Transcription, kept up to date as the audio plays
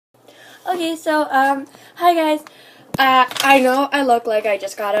Okay, so, hi guys. I know I look like I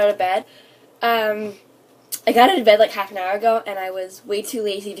just got out of bed. I got out of bed like half an hour ago, and I was way too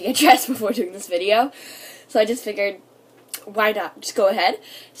lazy to get dressed before doing this video. So I just figured, why not? Just go ahead.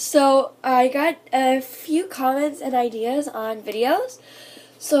 So I got a few comments and ideas on videos.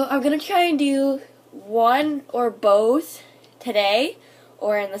 So I'm going to try and do one or both today,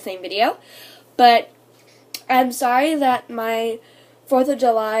 or in the same video. But I'm sorry that my 4th of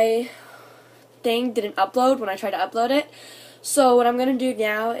July thing didn't upload when I tried to upload it. So what I'm going to do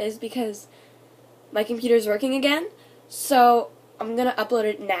now is, because my computer's working again, so I'm going to upload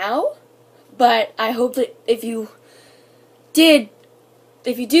it now. But I hope that if you do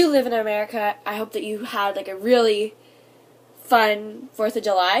live in America, I hope that you had like a really fun 4th of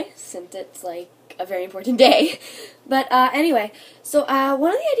July, since it's like a very important day. But anyway, so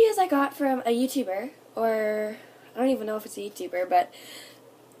one of the ideas I got from a YouTuber, or I don't even know if it's a YouTuber, but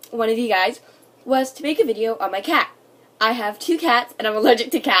one of you guys, was to make a video on my cat. I have 2 cats, and I'm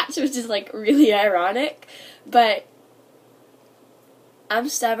allergic to cats, which is like really ironic, but I'm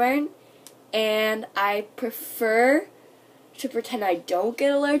stubborn, and I prefer to pretend I don't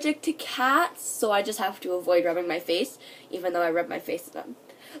get allergic to cats, so I just have to avoid rubbing my face, even though I rub my face with them.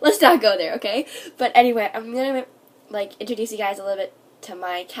 Let's not go there, okay? But anyway, I'm gonna like introduce you guys a little bit to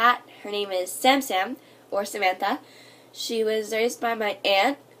my cat. Her name is Sam, or Samantha. She was raised by my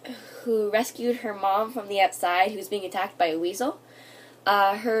aunt, who rescued her mom from the outside, who was being attacked by a weasel.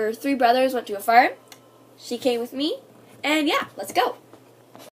 Her 3 brothers went to a farm. She came with me, and yeah, let's go.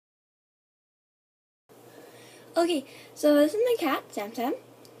 Okay, so this is my cat, Sam.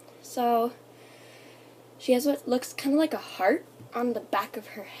 So she has what looks kind of like a heart on the back of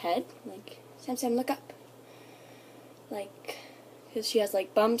her head. Like, Sam, look up. Like, because she has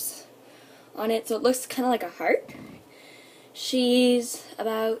like bumps on it, so it looks kind of like a heart. She's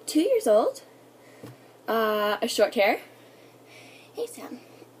about 2 years old, a short hair. Hey, Sam.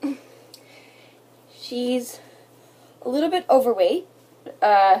 She's a little bit overweight,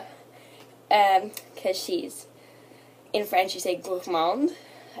 because she's, in French you say gourmand.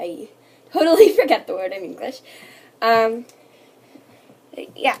 I totally forget the word in English. Yeah,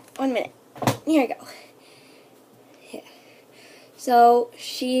 1 minute. Here we go. Yeah. So,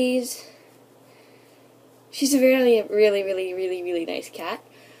 she's a really nice cat.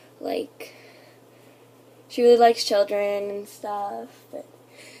 Like, she really likes children and stuff, but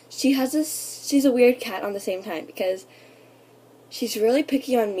she's a weird cat on the same time, because she's really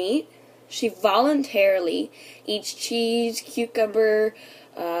picky on meat. She voluntarily eats cheese, cucumber,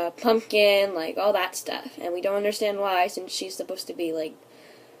 pumpkin, like all that stuff, and we don't understand why, since she's supposed to be like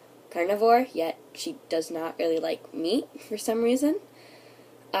carnivore, yet she does not really like meat for some reason.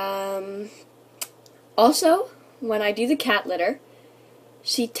 Also, when I do the cat litter,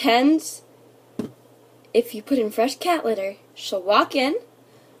 she tends, if you put in fresh cat litter, she'll walk in,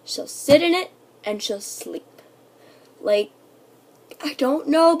 she'll sit in it, and she'll sleep. Like, I don't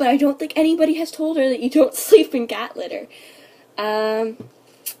know, but I don't think anybody has told her that you don't sleep in cat litter.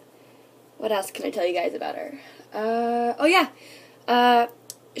 What else can I tell you guys about her? Oh yeah,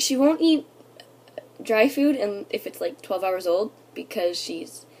 she won't eat dry food and if it's like 12 hours old, because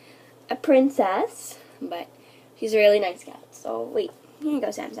she's a princess, but she's a really nice cat. So wait, here you go,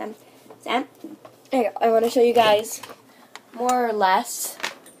 Sam. There you go. I want to show you guys more or less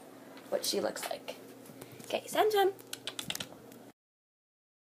what she looks like. Okay, Sam.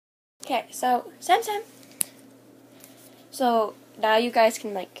 Okay, so Sam. So now you guys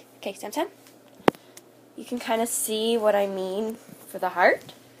can like, okay, Sam. You can kind of see what I mean for the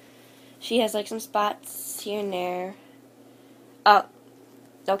heart. She has like some spots here and there. Oh,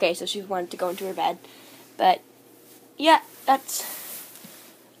 okay, so she wanted to go into her bed. But yeah, that's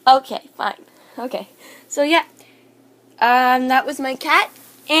okay, fine. Okay, so yeah, that was my cat,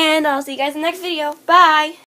 and I'll see you guys in the next video. Bye!